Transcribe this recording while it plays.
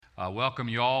Welcome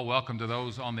you all. Welcome to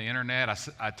those on the internet.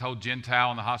 I told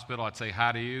Gentile in the hospital I'd say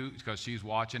hi to you because she's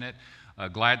watching it.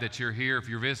 Glad that you're here. If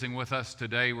you're visiting with us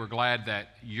today, we're glad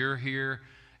that you're here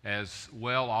as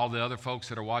well. All the other folks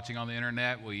that are watching on the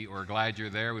internet, we are glad you're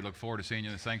there. We look forward to seeing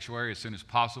you in the sanctuary as soon as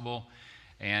possible.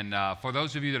 And for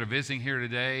those of you that are visiting here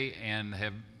today and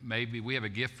we have a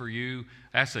gift for you,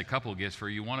 actually a couple of gifts for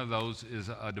you. One of those is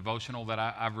a devotional that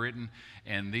I've written,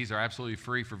 and these are absolutely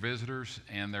free for visitors,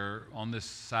 and they're on this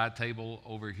side table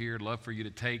over here. Love for you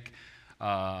to take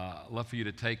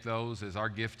those as our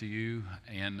gift to you.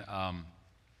 And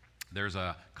there's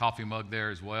a coffee mug there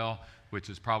as well,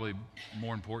 which is probably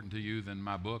more important to you than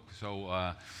my book.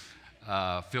 So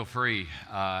feel free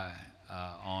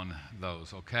on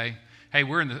those, okay? Hey,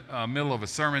 we're in the middle of a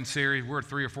sermon series. We're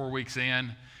 3 or 4 weeks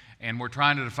in, and we're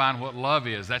trying to define what love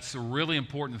is. That's a really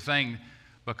important thing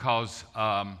because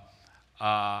Bible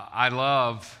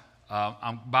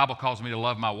calls me to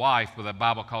love my wife, but the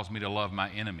Bible calls me to love my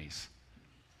enemies.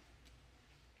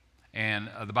 And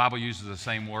the Bible uses the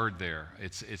same word there.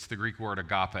 It's the Greek word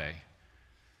agape.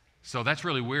 So that's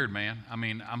really weird, man. I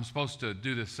mean, I'm supposed to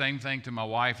do the same thing to my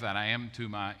wife that I am to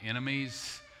my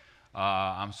enemies.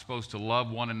 I'm supposed to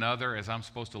love one another as I'm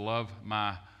supposed to love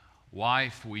my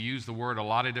wife. We use the word a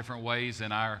lot of different ways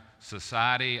in our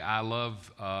society. I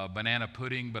love banana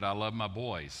pudding, but I love my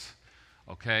boys.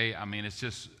 Okay? I mean, it's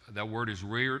just, that word is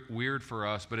weird for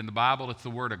us. But in the Bible, it's the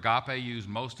word agape used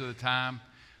most of the time.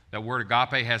 That word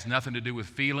agape has nothing to do with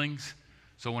feelings.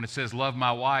 So when it says love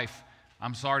my wife,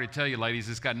 I'm sorry to tell you, ladies,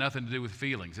 it's got nothing to do with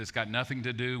feelings. It's got nothing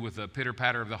to do with the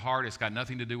pitter-patter of the heart. It's got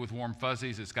nothing to do with warm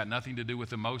fuzzies. It's got nothing to do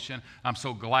with emotion. I'm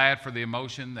so glad for the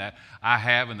emotion that I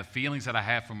have and the feelings that I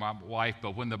have for my wife.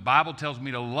 But when the Bible tells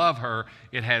me to love her,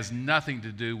 it has nothing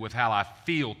to do with how I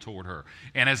feel toward her.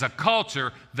 And as a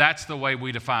culture, that's the way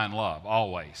we define love,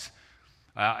 always.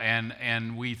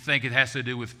 And we think it has to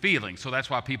do with feelings. So that's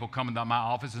why people come into my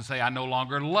office and say, I no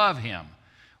longer love him.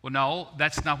 Well, no,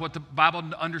 that's not what the Bible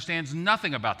understands.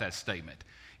 Nothing about that statement.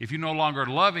 If you're no longer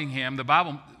loving him, the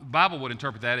Bible would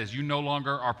interpret that as you no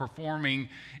longer are performing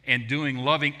and doing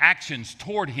loving actions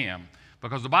toward him.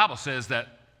 Because the Bible says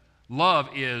that love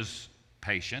is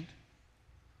patient,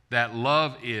 that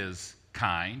love is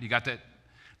kind. You got that?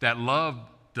 That love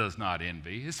does not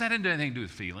envy. It's not anything to do with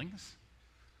feelings.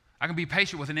 I can be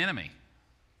patient with an enemy.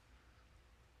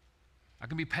 I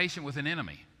can be patient with an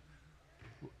enemy.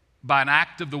 By an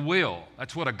act of the will.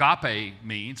 That's what agape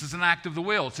means. It's an act of the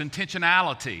will. It's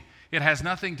intentionality. It has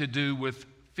nothing to do with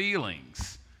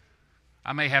feelings.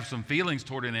 I may have some feelings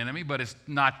toward an enemy, but it's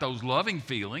not those loving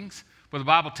feelings. But the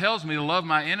Bible tells me to love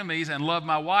my enemies and love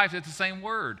my wife. It's the same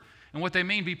word. And what they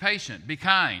mean, be patient, be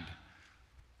kind.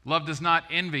 Love does not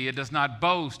envy. It does not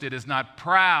boast. It is not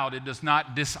proud. It does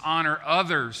not dishonor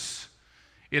others.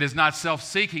 It is not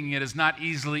self-seeking. It is not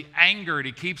easily angered.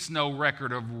 It keeps no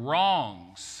record of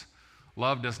wrongs.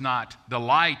 Love does not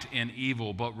delight in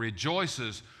evil, but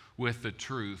rejoices with the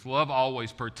truth. Love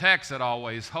always protects, it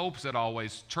always hopes, it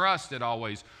always trusts, it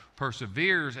always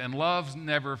perseveres, and love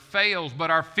never fails.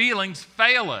 But our feelings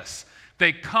fail us.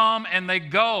 They come and they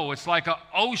go. It's like an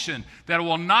ocean that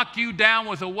will knock you down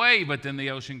with a wave, but then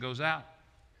the ocean goes out.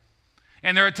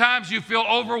 And there are times you feel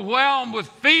overwhelmed with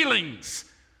feelings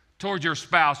toward your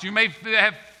spouse. You may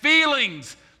have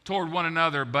feelings toward one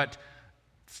another, but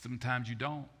sometimes you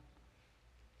don't.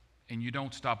 And you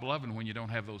don't stop loving when you don't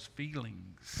have those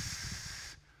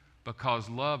feelings. Because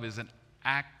love is an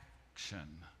action.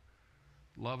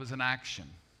 Love is an action.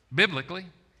 Biblically,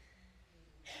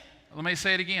 let me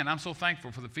say it again. I'm so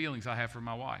thankful for the feelings I have for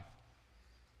my wife.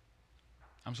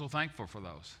 I'm so thankful for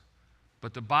those.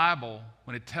 But the Bible,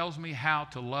 when it tells me how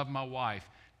to love my wife,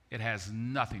 it has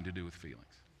nothing to do with feelings.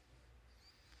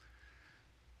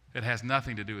 It has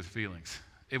nothing to do with feelings.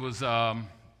 It was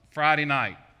Friday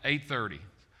night, 8:30.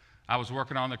 I was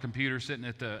working on the computer, sitting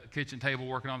at the kitchen table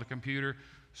working on the computer.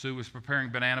 Sue was preparing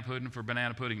banana pudding for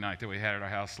banana pudding night that we had at our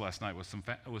house last night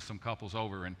with some couples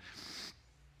over. And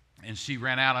she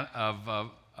ran out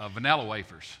of vanilla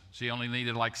wafers. She only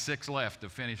needed like 6 left to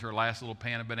finish her last little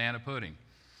pan of banana pudding.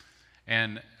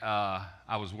 And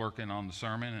I was working on the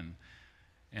sermon,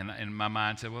 and my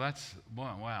mind said, well,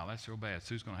 wow, that's real bad.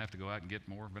 Sue's going to have to go out and get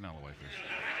more vanilla wafers.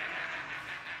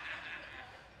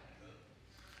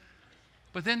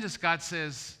 But then God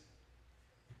says,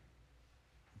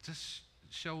 just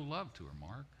show love to her,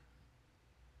 Mark.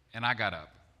 And I got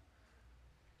up.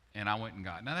 And I went and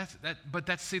got. Now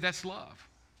that's love.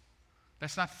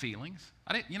 That's not feelings.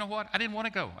 You know what? I didn't want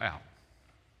to go out.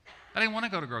 I didn't want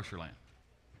to go to Groceryland.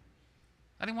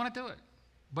 I didn't want to do it.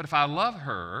 But if I love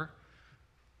her,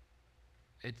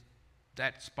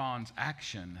 that spawns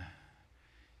action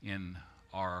in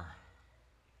our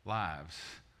lives.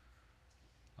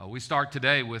 We start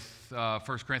today with 1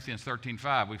 Corinthians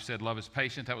 13:5. We've said love is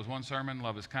patient. That was one sermon.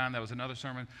 Love is kind. That was another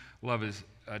sermon. Love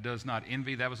does not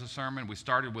envy. That was a sermon. We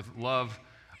started with love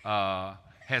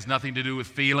has nothing to do with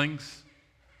feelings.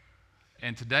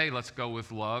 And today, let's go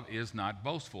with love is not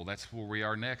boastful. That's where we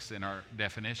are next in our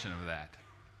definition of that.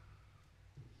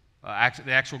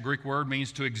 The actual Greek word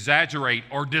means to exaggerate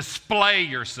or display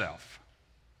yourself,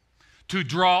 to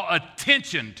draw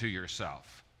attention to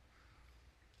yourself.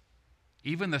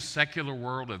 Even the secular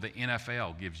world of the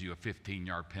NFL gives you a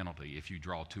 15-yard penalty if you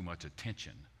draw too much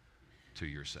attention to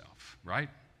yourself, right?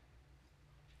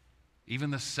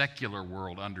 Even the secular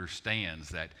world understands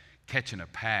that catching a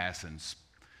pass, and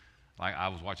like I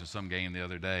was watching some game the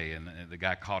other day, and the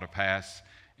guy caught a pass,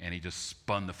 and he just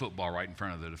spun the football right in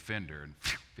front of the defender, and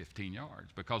 15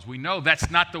 yards, because we know that's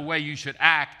not the way you should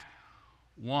act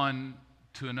one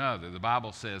to another. The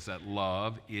Bible says that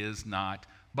love is not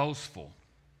boastful.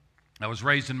 I was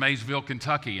raised in Maysville,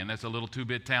 Kentucky, and that's a little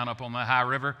two-bit town up on the High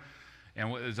River,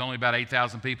 and there's only about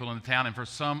 8,000 people in the town, and for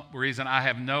some reason, I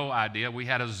have no idea, we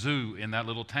had a zoo in that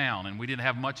little town, and we didn't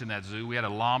have much in that zoo. We had a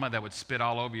llama that would spit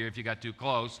all over you if you got too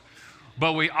close,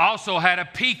 but we also had a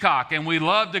peacock, and we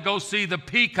loved to go see the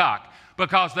peacock,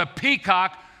 because the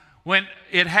peacock, when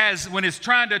it's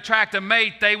trying to attract a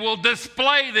mate, they will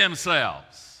display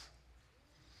themselves.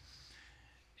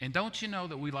 And don't you know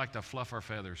that we like to fluff our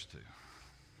feathers too?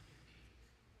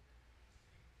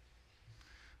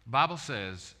 The Bible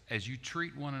says, as you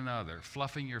treat one another,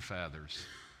 fluffing your feathers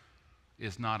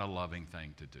is not a loving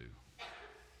thing to do.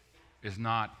 Is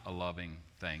not a loving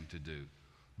thing to do.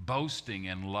 Boasting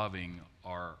and loving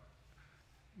are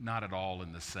not at all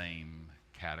in the same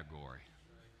category.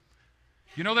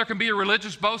 You know there can be a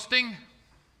religious boasting.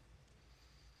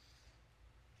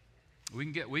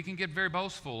 We can get very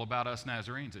boastful about us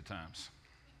Nazarenes at times.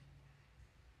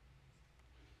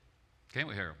 Can't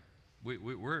we, Harold?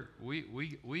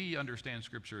 We understand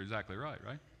Scripture exactly right?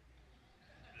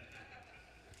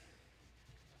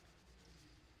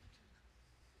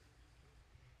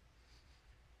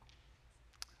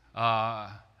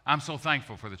 I'm so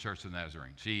thankful for the Church of the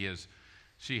Nazarene.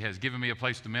 She has given me a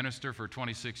place to minister for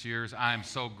 26 years. I am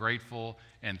so grateful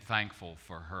and thankful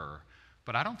for her.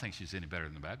 But I don't think she's any better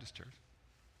than the Baptist Church.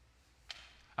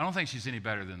 I don't think she's any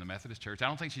better than the Methodist Church. I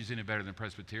don't think she's any better than the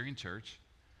Presbyterian Church.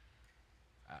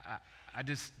 I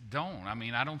just don't. I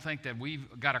mean, I don't think that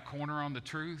we've got a corner on the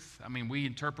truth. I mean, we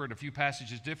interpret a few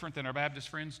passages different than our Baptist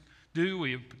friends do.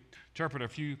 We interpret a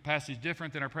few passages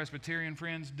different than our Presbyterian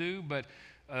friends do. But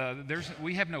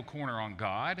we have no corner on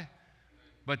God.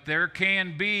 But there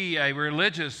can be a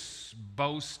religious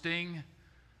boasting.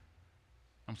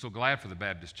 I'm so glad for the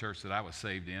Baptist church that I was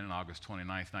saved in August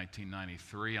 29th,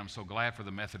 1993. I'm so glad for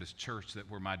the Methodist church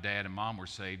where my dad and mom were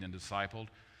saved and discipled.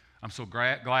 I'm so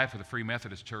glad for the Free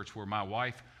Methodist Church where my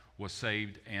wife was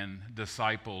saved and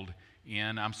discipled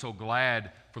in. I'm so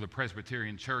glad for the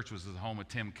Presbyterian Church, which is the home of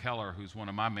Tim Keller, who's one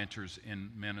of my mentors in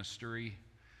ministry.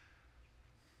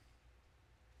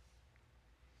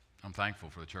 I'm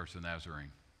thankful for the Church of the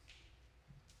Nazarene.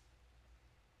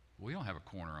 We don't have a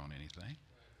corner on anything.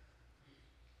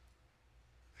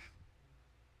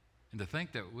 And to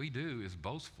think that we do is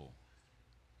boastful,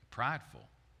 prideful,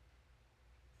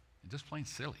 and just plain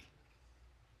silly.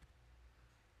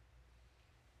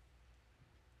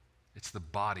 It's the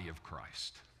body of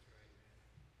Christ.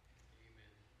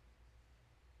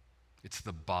 It's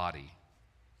the body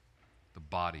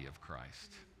of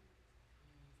Christ.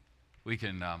 We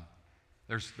can,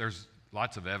 there's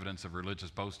lots of evidence of religious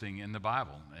boasting in the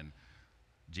Bible, and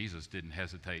Jesus didn't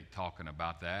hesitate talking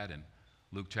about that. In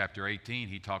Luke chapter 18,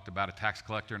 he talked about a tax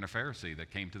collector and a Pharisee that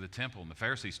came to the temple, and the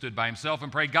Pharisee stood by himself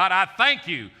and prayed, God, I thank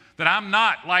you that I'm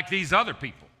not like these other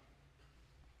people.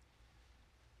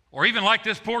 Or even like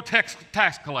this poor tax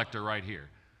collector right here.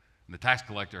 And the tax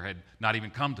collector had not even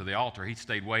come to the altar. He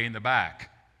stayed way in the back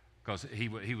because he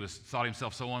thought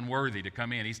himself so unworthy to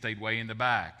come in. He stayed way in the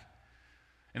back.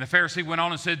 And the Pharisee went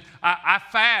on and said, I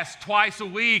fast twice a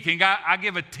week and I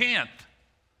give a tenth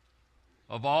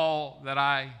of all that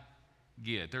I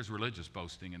get. There's religious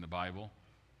boasting in the Bible.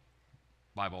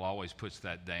 The Bible always puts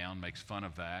that down, makes fun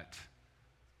of that,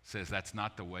 says that's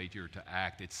not the way you're to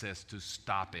act. It says to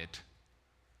stop it.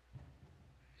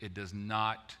 It does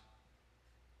not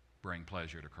bring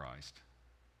pleasure to Christ.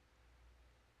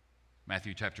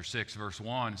 Matthew chapter 6, verse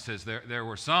 1 says there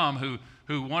were some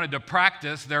who wanted to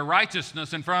practice their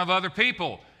righteousness in front of other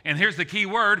people. And here's the key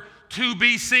word, to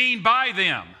be seen by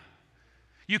them.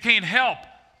 You can't help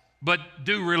but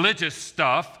do religious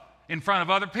stuff in front of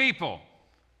other people.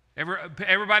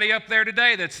 Everybody up there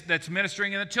today that's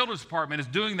ministering in the children's department is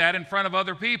doing that in front of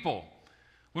other people.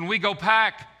 When we go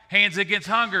pack Hands Against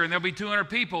Hunger, and there'll be 200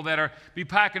 people that be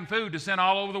packing food to send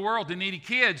all over the world to needy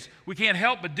kids, we can't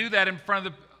help but do that in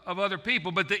front of other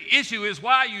people. But the issue is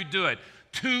why you do it,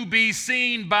 to be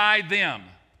seen by them.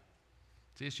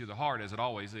 It's the issue of the heart, as it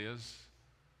always is.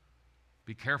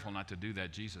 Be careful not to do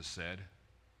that, Jesus said.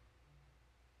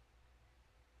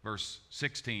 Verse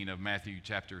 16 of Matthew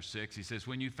chapter 6, he says,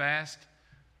 when you fast,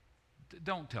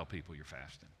 don't tell people you're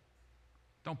fasting.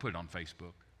 Don't put it on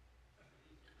Facebook.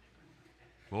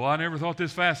 Well, I never thought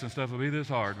this fasting stuff would be this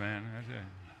hard, man.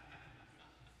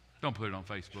 Don't put it on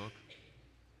Facebook.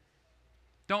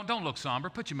 Don't look somber.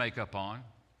 Put your makeup on.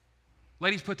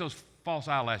 Ladies, put those false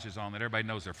eyelashes on that everybody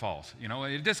knows they're false. You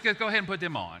know, just go ahead and put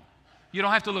them on. You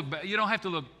don't have to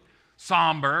look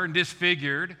somber and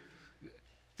disfigured.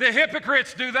 The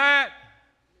hypocrites do that.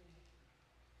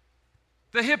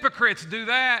 The hypocrites do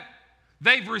that.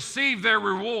 They've received their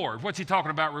reward. What's he talking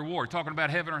about reward? Talking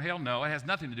about heaven or hell? No, it has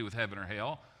nothing to do with heaven or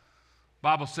hell. The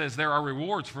Bible says there are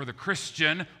rewards for the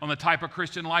Christian on the type of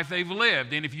Christian life they've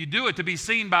lived. And if you do it to be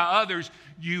seen by others,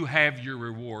 you have your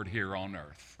reward here on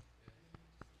earth.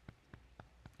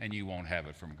 And you won't have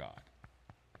it from God.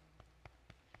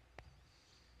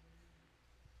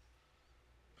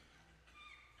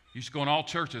 You used to go in all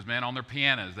churches, man, on their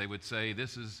pianos, they would say,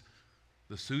 this is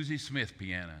the Susie Smith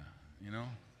piano, you know.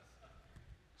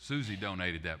 Susie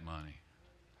donated that money.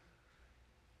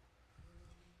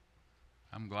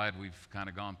 I'm glad we've kind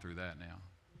of gone through that now.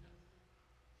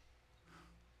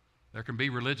 There can be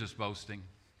religious boasting.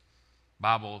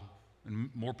 Bible,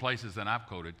 in more places than I've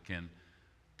quoted, can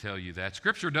tell you that.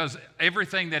 Scripture does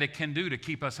everything that it can do to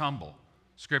keep us humble.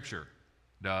 Scripture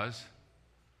does.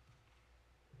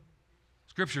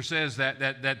 Scripture says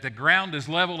that the ground is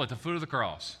level at the foot of the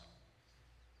cross.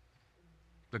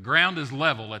 The ground is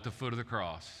level at the foot of the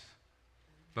cross.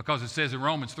 Because it says in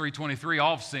Romans 3:23,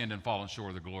 all have sinned and fallen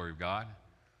short of the glory of God.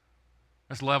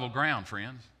 That's level ground,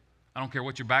 friends. I don't care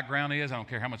what your background is. I don't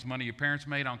care how much money your parents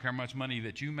made. I don't care how much money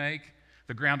that you make.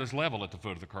 The ground is level at the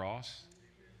foot of the cross.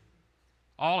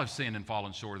 All have sinned and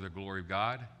fallen short of the glory of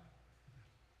God.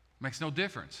 Makes no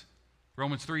difference.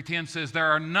 Romans 3:10 says, there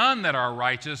are none that are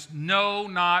righteous, no,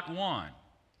 not one.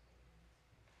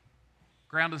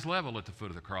 Ground is level at the foot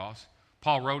of the cross.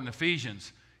 Paul wrote in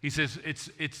Ephesians, he says,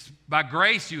 it's by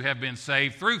grace you have been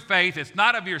saved through faith. It's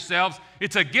not of yourselves.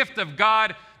 It's a gift of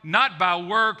God, not by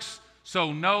works,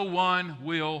 so no one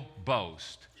will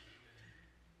boast.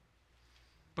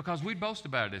 Because we'd boast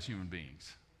about it as human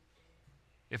beings.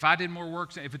 If I did more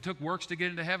works, if it took works to get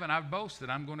into heaven, I'd boast that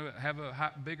I'm going to have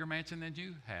a bigger mansion than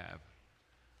you have.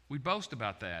 We boast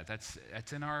about that.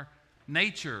 That's in our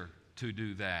nature to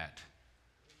do that.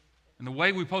 And the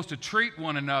way we're supposed to treat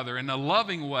one another in a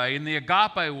loving way, in the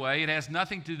agape way, it has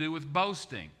nothing to do with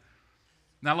boasting.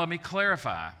 Now let me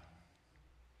clarify.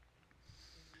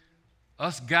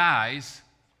 Us guys,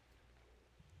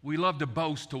 we love to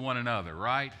boast to one another,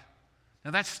 right? Now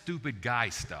that's stupid guy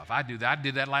stuff. I do that. I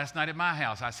did that last night at my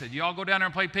house. I said, you all go down there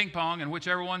and play ping pong, and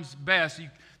whichever one's best, you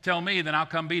tell me, then I'll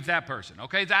come beat that person.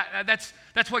 Okay, that's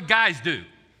what guys do.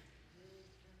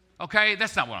 Okay,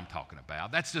 that's not what I'm talking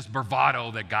about. That's just bravado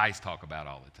that guys talk about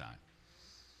all the time.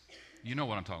 You know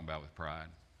what I'm talking about with pride.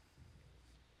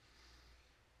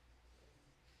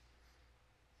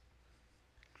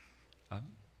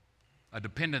 A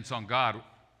dependence on God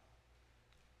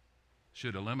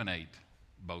should eliminate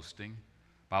boasting.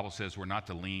 The Bible says we're not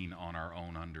to lean on our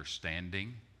own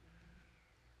understanding.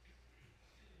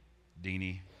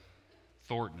 Deanie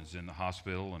Thornton is in the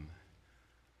hospital, and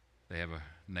they have a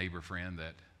neighbor friend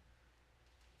that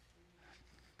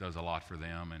does a lot for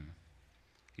them, and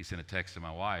he sent a text to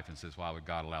my wife and says, why would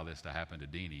God allow this to happen to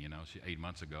Deanie? You know, 8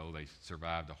 months ago, they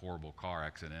survived a horrible car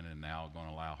accident, and now going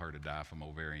to allow her to die from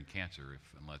ovarian cancer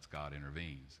unless God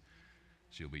intervenes.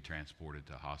 She'll be transported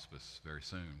to hospice very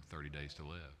soon, 30 days to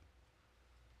live.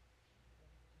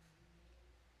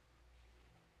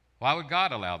 Why would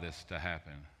God allow this to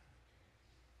happen?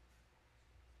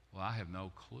 Well, I have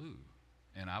no clue,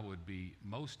 and I would be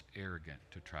most arrogant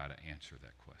to try to answer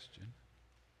that question.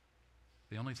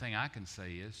 The only thing I can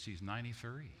say is she's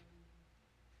 93.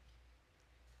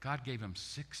 God gave them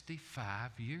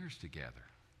 65 years together.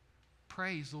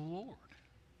 Praise the Lord.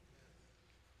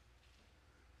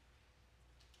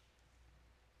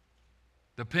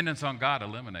 Dependence on God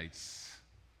eliminates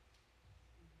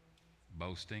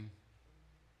boasting.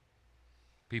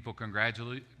 People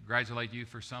congratulate you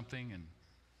for something, and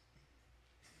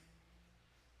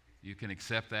you can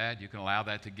accept that. You can allow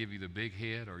that to give you the big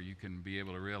hit, or you can be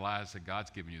able to realize that God's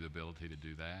given you the ability to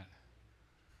do that.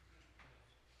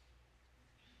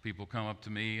 People come up to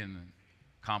me and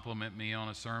compliment me on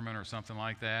a sermon or something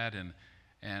like that, and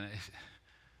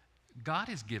God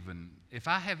has given, if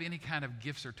I have any kind of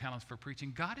gifts or talents for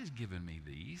preaching, God has given me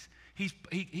these.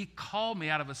 He called me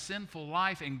out of a sinful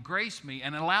life and graced me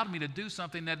and allowed me to do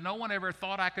something that no one ever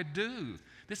thought I could do.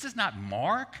 This is not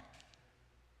Mark.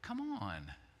 Come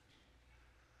on.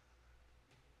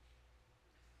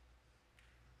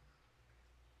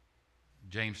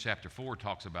 James chapter 4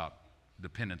 talks about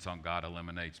dependence on God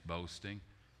eliminates boasting.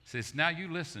 It says, now you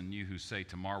listen, you who say,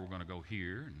 tomorrow we're going to go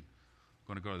here and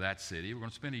we're going to go to that city. We're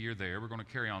going to spend a year there. We're going to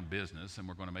carry on business and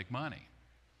we're going to make money.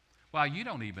 Well, you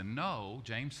don't even know,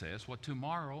 James says, what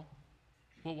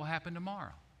will happen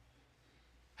tomorrow.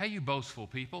 Hey, you boastful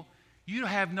people, you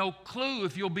have no clue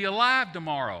if you'll be alive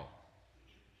tomorrow.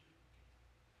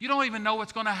 You don't even know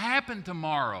what's going to happen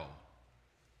tomorrow.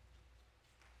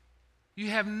 You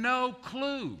have no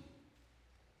clue.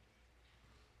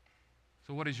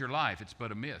 So what is your life? It's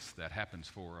but a mist that happens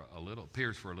for a little,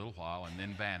 appears for a little while and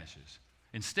then vanishes.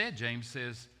 Instead, James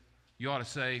says, you ought to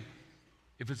say,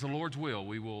 if it's the Lord's will,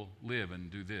 we will live and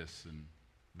do this and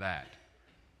that.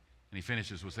 And he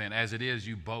finishes with saying, as it is,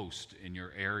 you boast in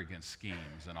your arrogant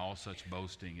schemes, and all such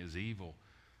boasting is evil.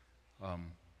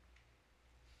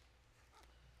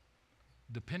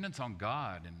 Dependence on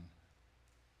God and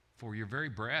for your very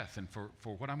breath and for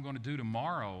what I'm going to do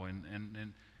tomorrow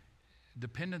and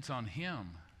dependence on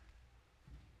Him,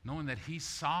 knowing that He's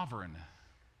sovereign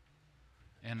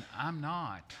and I'm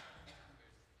not.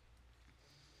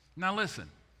 Now listen,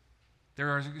 there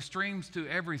are extremes to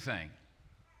everything.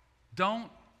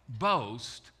 Don't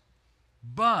boast,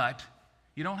 but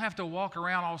you don't have to walk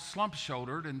around all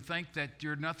slump-shouldered and think that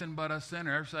you're nothing but a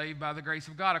sinner saved by the grace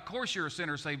of God. Of course you're a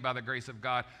sinner saved by the grace of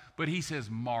God, but He says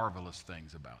marvelous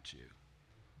things about you.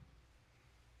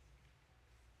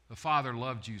 The Father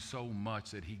loved you so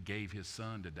much that He gave His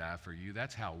Son to die for you.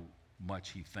 That's how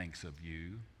much He thinks of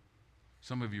you.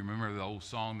 Some of you remember the old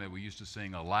song that we used to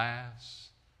sing, alas,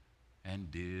 and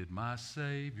did my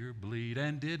Savior bleed,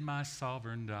 and did my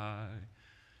sovereign die?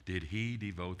 Did He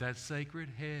devote that sacred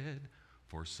head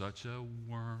for such a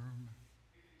worm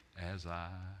as I?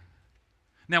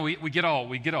 Now we get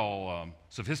all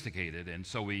sophisticated, and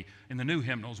so in the new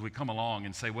hymnals we come along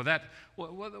and say, that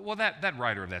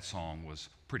writer of that song was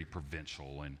pretty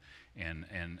provincial, and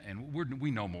we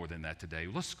know more than that today.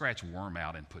 Let's scratch worm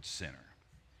out and put sinner.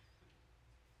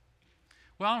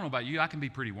 Well, I don't know about you, I can be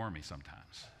pretty wormy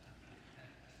sometimes,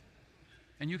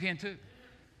 and you can too.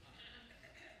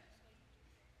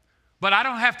 But I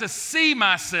don't have to see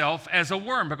myself as a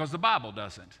worm because the Bible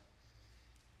doesn't.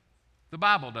 The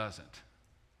Bible doesn't.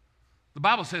 The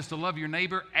Bible says to love your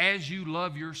neighbor as you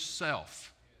love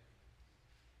yourself.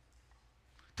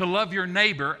 To love your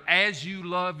neighbor as you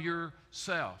love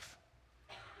yourself.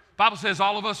 The Bible says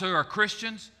all of us who are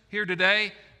Christians here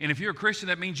today, and if you're a Christian,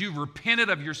 that means you've repented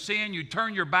of your sin, you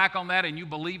turn your back on that, and you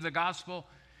believe the gospel.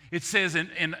 It says in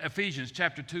Ephesians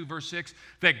chapter 2, verse 6,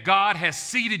 that God has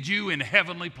seated you in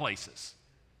heavenly places.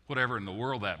 Whatever in the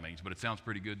world that means, but it sounds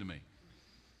pretty good to me.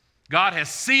 God has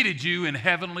seated you in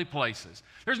heavenly places.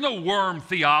 There's no worm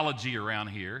theology around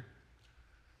here.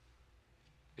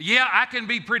 Yeah, I can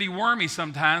be pretty wormy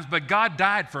sometimes, but God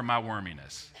died for my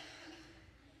worminess.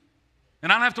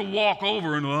 And I don't have to walk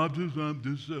over and,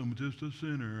 I'm just a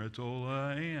sinner. That's all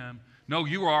I am. No,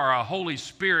 you are a Holy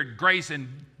Spirit, grace and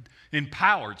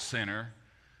empowered sinner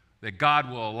that God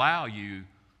will allow you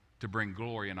to bring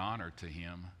glory and honor to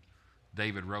Him.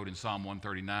 David wrote in Psalm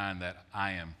 139 that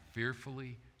I am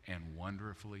fearfully and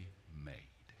wonderfully made.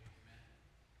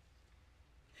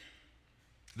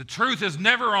 The truth is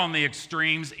never on the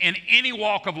extremes in any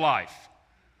walk of life.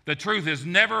 The truth is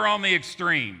never on the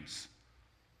extremes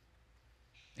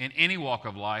in any walk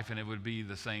of life, and it would be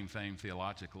the same thing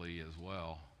theologically as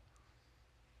well.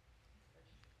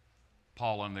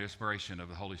 Paul, under the inspiration of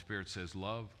the Holy Spirit, says,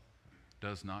 love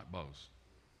does not boast.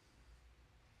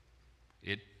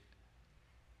 It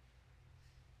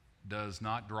does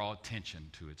not draw attention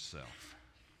to itself.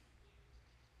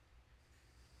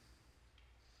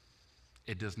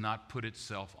 It does not put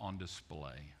itself on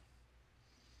display.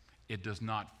 It does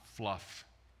not fluff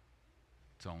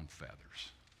its own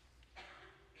feathers.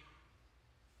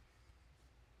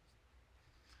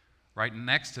 Right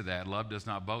next to that, love does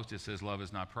not boast. It says love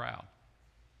is not proud.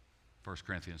 1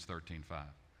 Corinthians 13:5.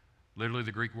 Literally,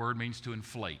 the Greek word means to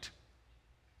inflate.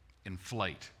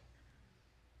 Inflate.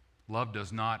 Love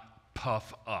does not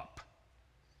puff up.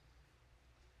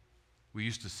 We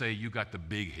used to say, you got the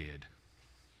big head.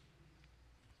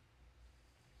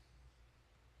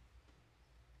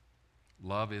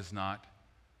 Love is not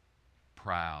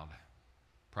proud.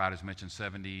 Pride is mentioned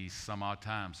 70 some odd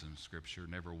times in Scripture,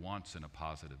 never once in a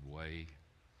positive way.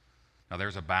 Now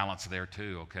there's a balance there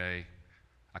too, okay?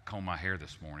 I combed my hair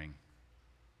this morning.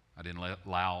 I didn't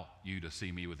allow you to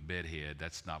see me with bedhead.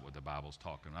 That's not what the Bible's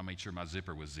talking about. I made sure my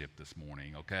zipper was zipped this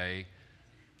morning, okay?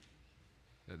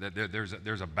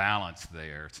 There's a balance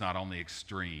there. It's not on the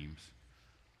extremes.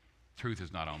 Truth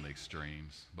is not on the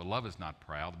extremes, but love is not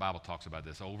proud. The Bible talks about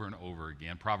this over and over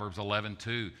again. Proverbs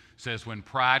 11:2 says, when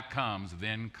pride comes,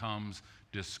 then comes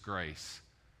disgrace,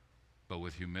 but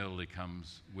with humility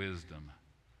comes wisdom.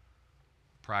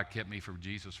 Pride kept me from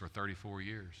Jesus for 34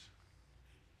 years.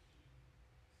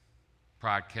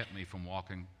 Pride kept me from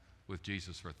walking with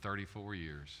Jesus for 34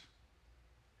 years.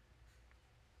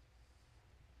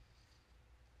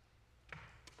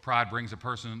 Pride brings a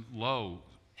person low,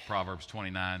 Proverbs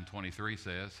 29:23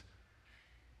 says,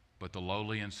 but the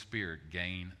lowly in spirit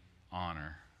gain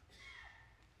honor.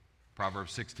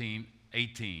 Proverbs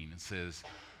 16:18 says,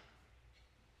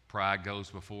 pride goes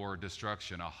before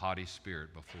destruction, a haughty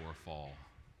spirit before a fall.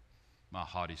 My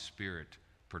haughty spirit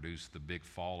produced the big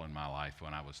fall in my life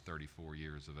when I was 34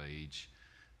 years of age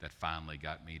that finally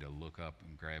got me to look up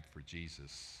and grab for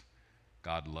Jesus.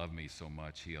 God loved me so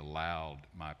much, he allowed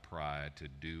my pride to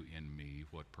do in me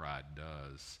what pride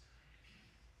does.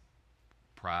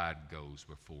 Pride goes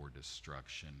before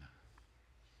destruction.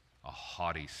 A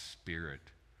haughty spirit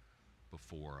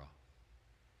before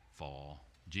a fall.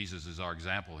 Jesus is our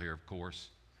example here, of course.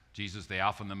 Jesus, the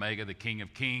Alpha and the Omega, the King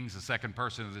of Kings, the second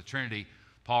person of the Trinity.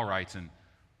 Paul writes in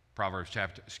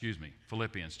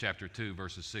Philippians chapter 2,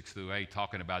 verses 6 through 8,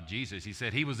 talking about Jesus. He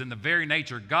said he was in the very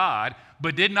nature God,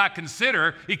 but did not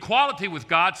consider equality with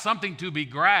God something to be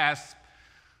grasped.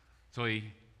 So he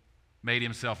made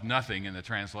himself nothing in the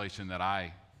translation that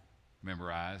I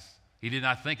memorized. He did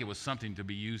not think it was something to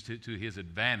be used to his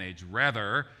advantage.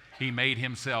 Rather, he made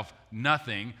himself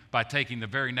nothing by taking the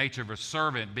very nature of a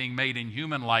servant, being made in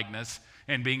human likeness,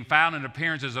 and being found in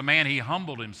appearance as a man, he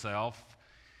humbled himself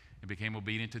and became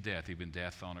obedient to death, even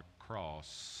death on a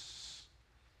cross.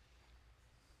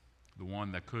 The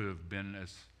one that could have been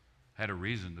had a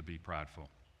reason to be prideful,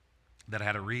 that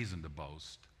had a reason to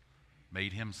boast,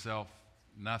 made himself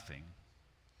nothing.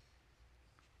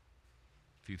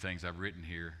 A few things I've written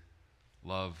here.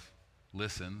 Love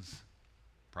listens,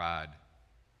 pride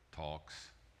talks.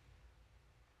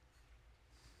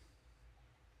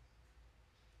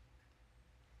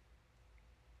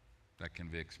 That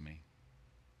convicts me.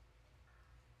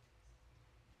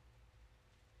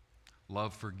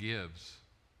 Love forgives.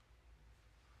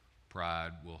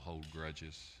 Pride will hold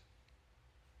grudges.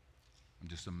 I'm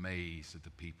just amazed at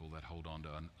the people that hold on to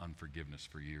unforgiveness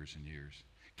for years and years.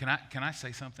 Can I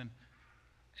say something?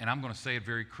 And I'm going to say it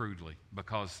very crudely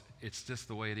because it's just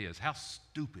the way it is. How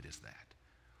stupid is that?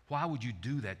 Why would you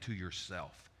do that to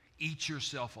yourself? Eat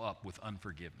yourself up with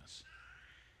unforgiveness.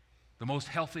 The most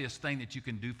healthiest thing that you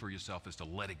can do for yourself is to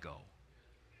let it go.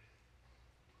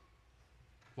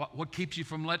 What keeps you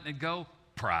from letting it go?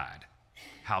 Pride.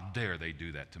 How dare they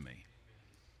do that to me?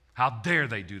 How dare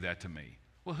they do that to me?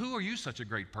 Well, who are you such a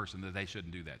great person that they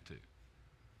shouldn't do that to?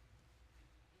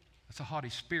 That's a haughty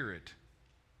spirit.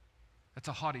 That's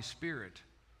a haughty spirit.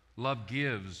 Love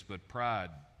gives, but pride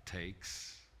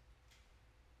takes.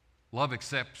 Love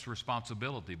accepts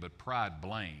responsibility, but pride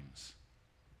blames.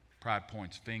 Pride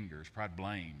points fingers. Pride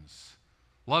blames.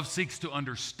 Love seeks to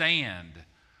understand,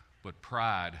 but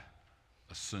pride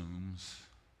assumes.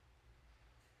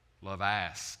 Love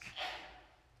asks,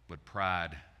 but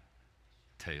pride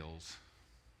tells.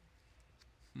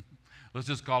 Let's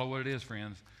just call it what it is,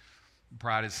 friends.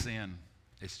 Pride is sin.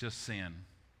 It's just sin.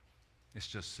 It's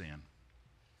just sin.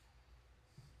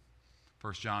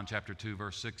 1 John chapter 2,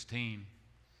 verse 16,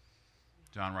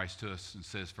 John writes to us and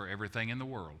says, for everything in the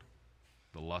world,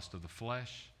 the lust of the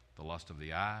flesh, the lust of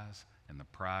the eyes, and the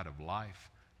pride of life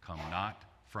come not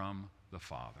from the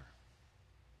Father,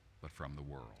 but from the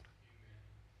world.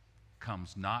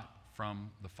 Comes not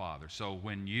from the Father. So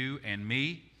when you and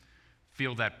me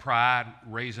feel that pride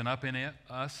raising up in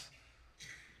us,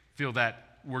 feel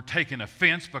that we're taking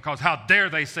offense because how dare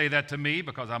they say that to me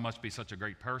because I must be such a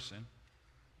great person.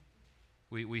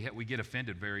 We get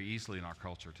offended very easily in our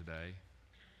culture today.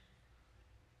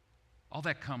 All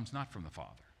that comes not from the Father.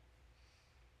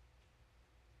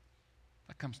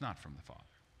 That comes not from the Father.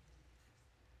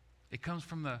 It comes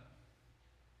from the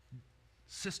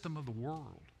system of the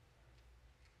world,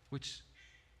 which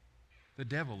the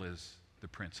devil is the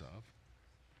prince of.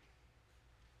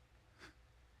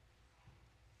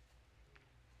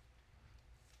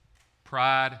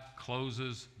 Pride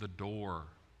closes the door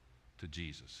to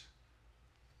Jesus.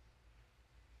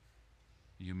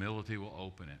 Humility will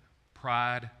open it.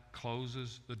 Pride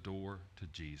closes the door to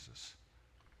Jesus.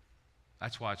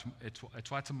 That's why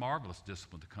it's a marvelous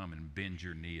discipline to come and bend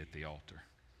your knee at the altar.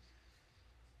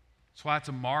 That's why it's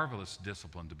a marvelous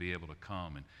discipline to be able to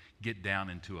come and get down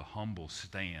into a humble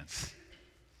stance.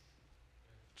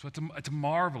 So it's a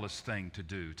marvelous thing to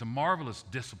do. It's a marvelous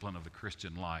discipline of the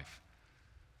Christian life.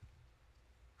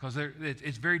 Because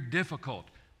it's very difficult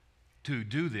to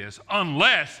do this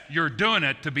unless you're doing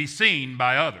it to be seen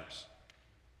by others.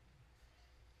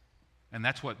 And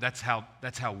that's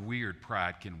how weird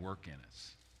pride can work in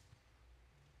us.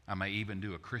 I may even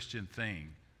do a Christian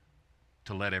thing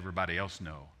to let everybody else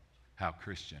know how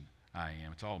Christian I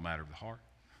am. It's all a matter of the heart.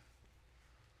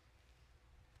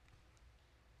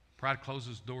 Pride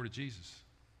closes the door to Jesus,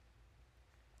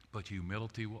 but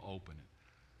humility will open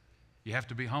it. You have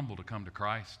to be humble to come to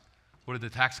Christ. What did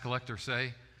the tax collector say?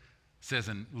 It says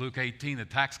in Luke 18, the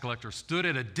tax collector stood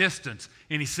at a distance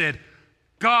and he said,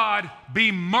 God,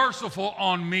 be merciful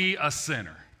on me, a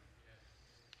sinner.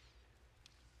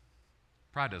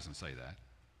 Pride doesn't say that.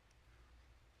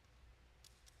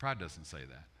 Pride doesn't say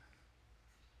that.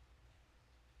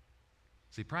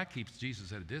 See, pride keeps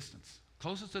Jesus at a distance,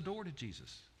 closes the door to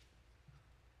Jesus.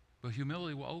 But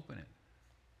humility will open it.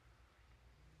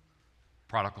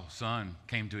 Prodigal son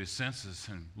came to his senses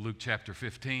in Luke chapter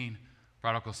 15.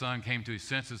 Prodigal son came to his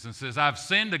senses and says, I've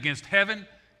sinned against heaven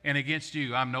and against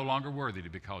you. I'm no longer worthy to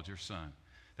be called your son.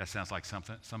 That sounds like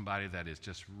somebody that is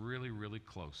just really, really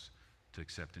close to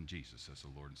accepting Jesus as the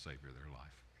Lord and Savior of their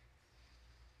life.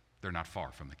 They're not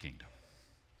far from the kingdom.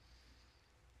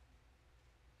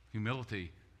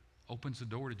 Humility opens the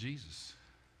door to Jesus.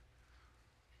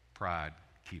 Pride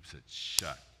keeps it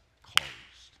shut, closed.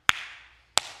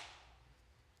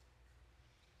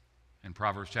 And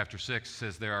Proverbs chapter 6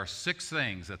 says there are 6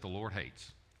 things that the Lord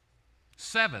hates,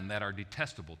 7 that are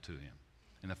detestable to him.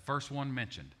 And the first one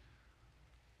mentioned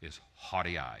is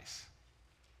haughty eyes.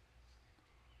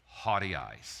 Haughty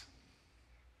eyes.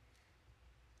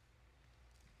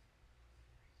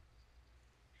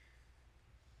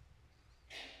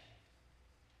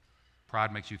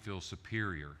 Pride makes you feel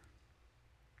superior.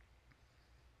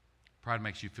 Pride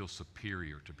makes you feel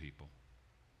superior to people.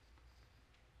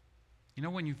 You know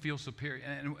when you feel superior,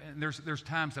 and there's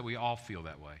times that we all feel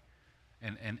that way.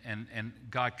 And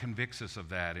God convicts us of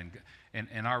that.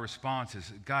 And our response is,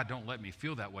 God, don't let me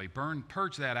feel that way.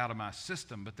 Purge that out of my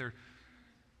system. But there are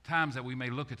times that we may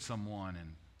look at someone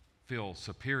and feel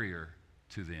superior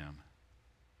to them.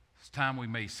 It's time we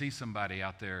may see somebody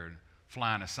out there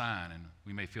flying a sign and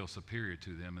we may feel superior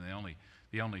to them. And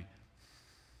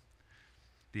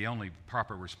the only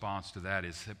proper response to that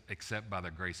is, except by the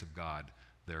grace of God,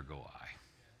 there go I.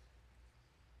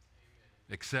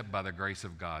 Except by the grace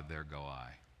of God, there go I.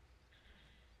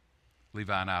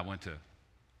 Levi and I went to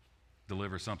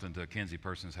deliver something to a Kinsey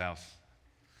person's house,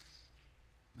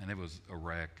 and it was a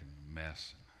wreck and a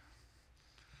mess.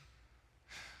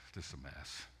 Just a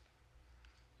mess.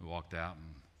 We walked out,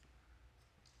 and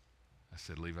I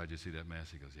said, Levi, did you see that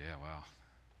mess? He goes, yeah, wow.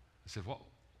 I said, well,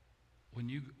 when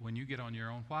you get on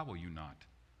your own, why will you not?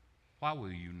 Why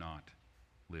will you not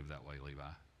live that way, Levi?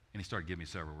 And he started giving me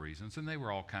several reasons, and they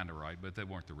were all kind of right, but they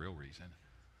weren't the real reason.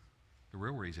 The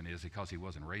real reason is because he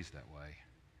wasn't raised that way.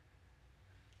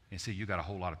 And see, you got a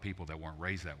whole lot of people that weren't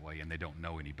raised that way, and they don't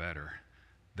know any better.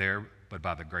 There, but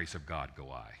by the grace of God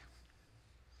go I.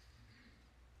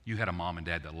 You had a mom and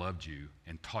dad that loved you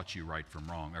and taught you right from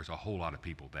wrong. There's a whole lot of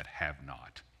people that have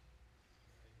not.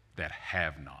 That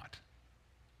have not.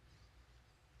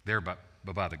 There, but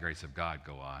by the grace of God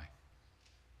go I.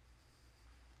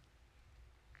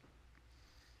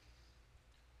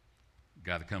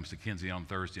 Guy that comes to Kinsey on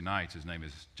Thursday nights, his name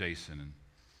is Jason, and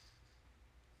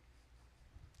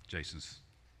Jason's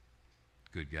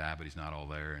a good guy, but he's not all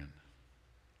there, and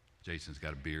Jason's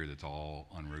got a beard that's all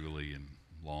unruly and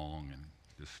long, and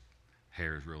just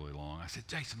hair is really long. I said,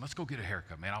 Jason, let's go get a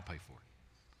haircut, man, I'll pay for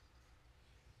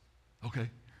it. Okay.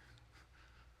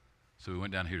 So we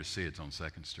went down here to see it's on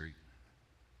 2nd Street,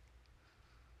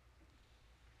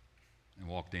 and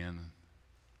walked in,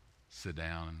 sit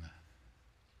down, and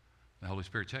the Holy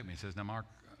Spirit checked me and says, now, Mark,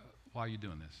 why are you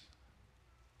doing this?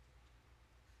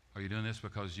 Are you doing this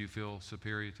because you feel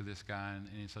superior to this guy in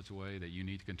any such a way that you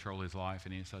need to control his life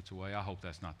in any such a way? I hope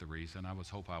that's not the reason. I was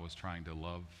trying to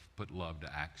put love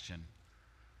to action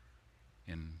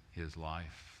in his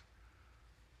life.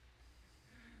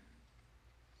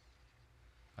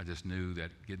 I just knew that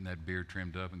getting that beard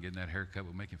trimmed up and getting that haircut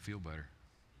would make him feel better.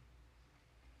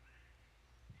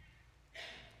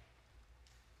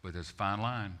 But there's a fine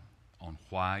line on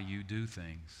why you do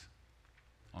things.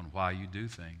 On why you do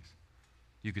things.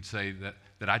 You could say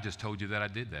that I just told you that I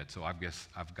did that, so I guess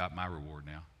I've got my reward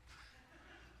now.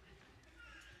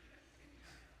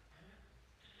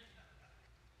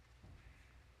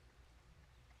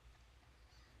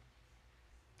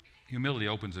 Humility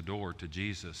opens a door to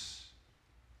Jesus.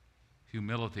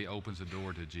 Humility opens a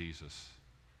door to Jesus.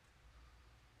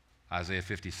 Isaiah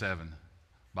 57,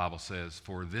 Bible says,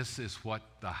 "For this is what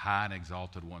the high and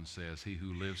exalted one says, he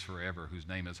who lives forever, whose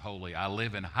name is holy. I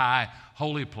live in high,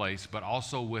 holy place, but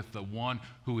also with the one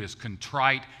who is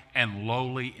contrite and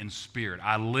lowly in spirit."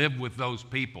 I live with those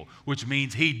people, which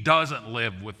means he doesn't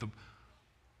live with the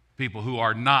people who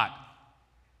are not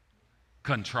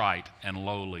contrite and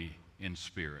lowly in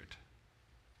spirit.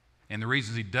 And the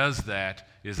reason he does that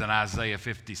is in Isaiah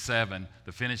 57,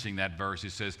 the finishing that verse, he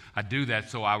says, "I do that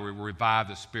so I will revive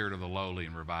the spirit of the lowly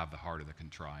and revive the heart of the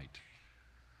contrite."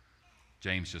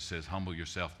 James just says, humble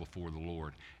yourself before the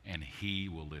Lord, and he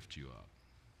will lift you up.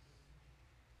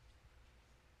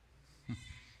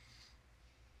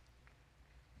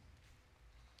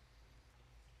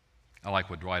 I like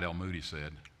what Dwight L. Moody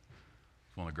said.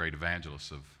 He's one of the great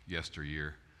evangelists of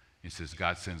yesteryear. He says,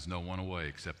 God sends no one away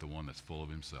except the one that's full of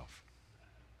himself.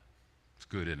 It's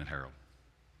good, isn't it, Harold?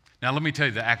 Now, let me tell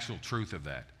you the actual truth of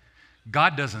that.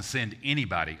 God doesn't send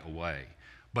anybody away,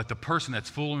 but the person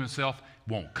that's full of himself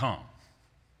won't come.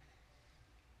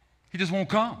 He just won't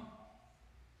come.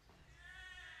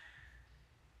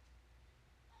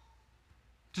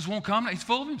 Just won't come. He's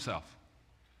full of himself.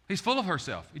 He's full of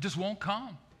herself. He just won't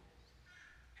come.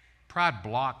 Pride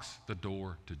blocks the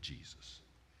door to Jesus.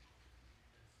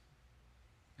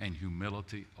 And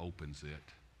humility opens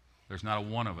it. There's not a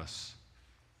one of us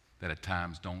that at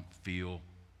times don't feel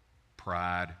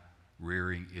pride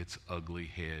rearing its ugly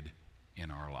head in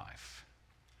our life.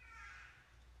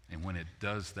 And when it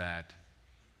does that,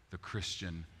 the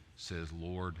Christian says,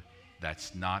 Lord,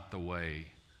 that's not the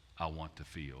way I want to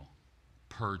feel.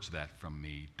 Purge that from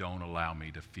me. Don't allow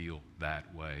me to feel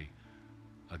that way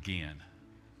again.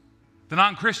 The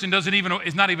non-Christian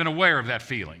is not even aware of that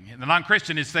feeling. The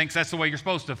non-Christian thinks that's the way you're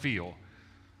supposed to feel.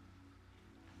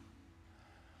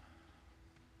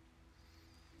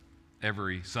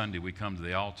 Every Sunday we come to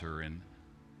the altar, and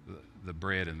the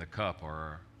bread and the cup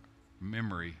are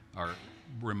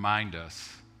remind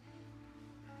us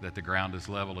that the ground is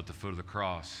level at the foot of the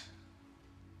cross.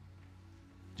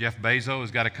 Jeff Bezos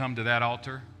has got to come to that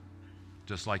altar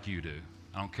just like you do.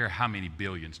 I don't care how many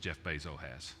billions Jeff Bezos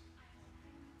has.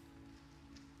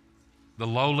 The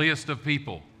lowliest of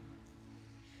people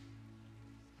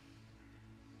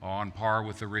are on par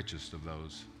with the richest of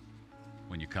those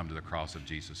when you come to the cross of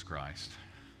Jesus Christ.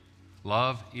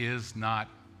 Love is not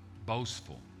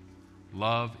boastful.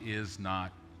 Love is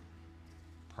not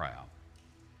proud.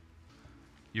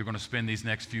 You're going to spend these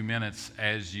next few minutes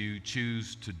as you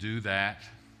choose to do that.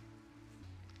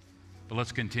 But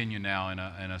let's continue now in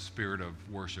a spirit of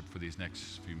worship for these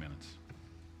next few minutes.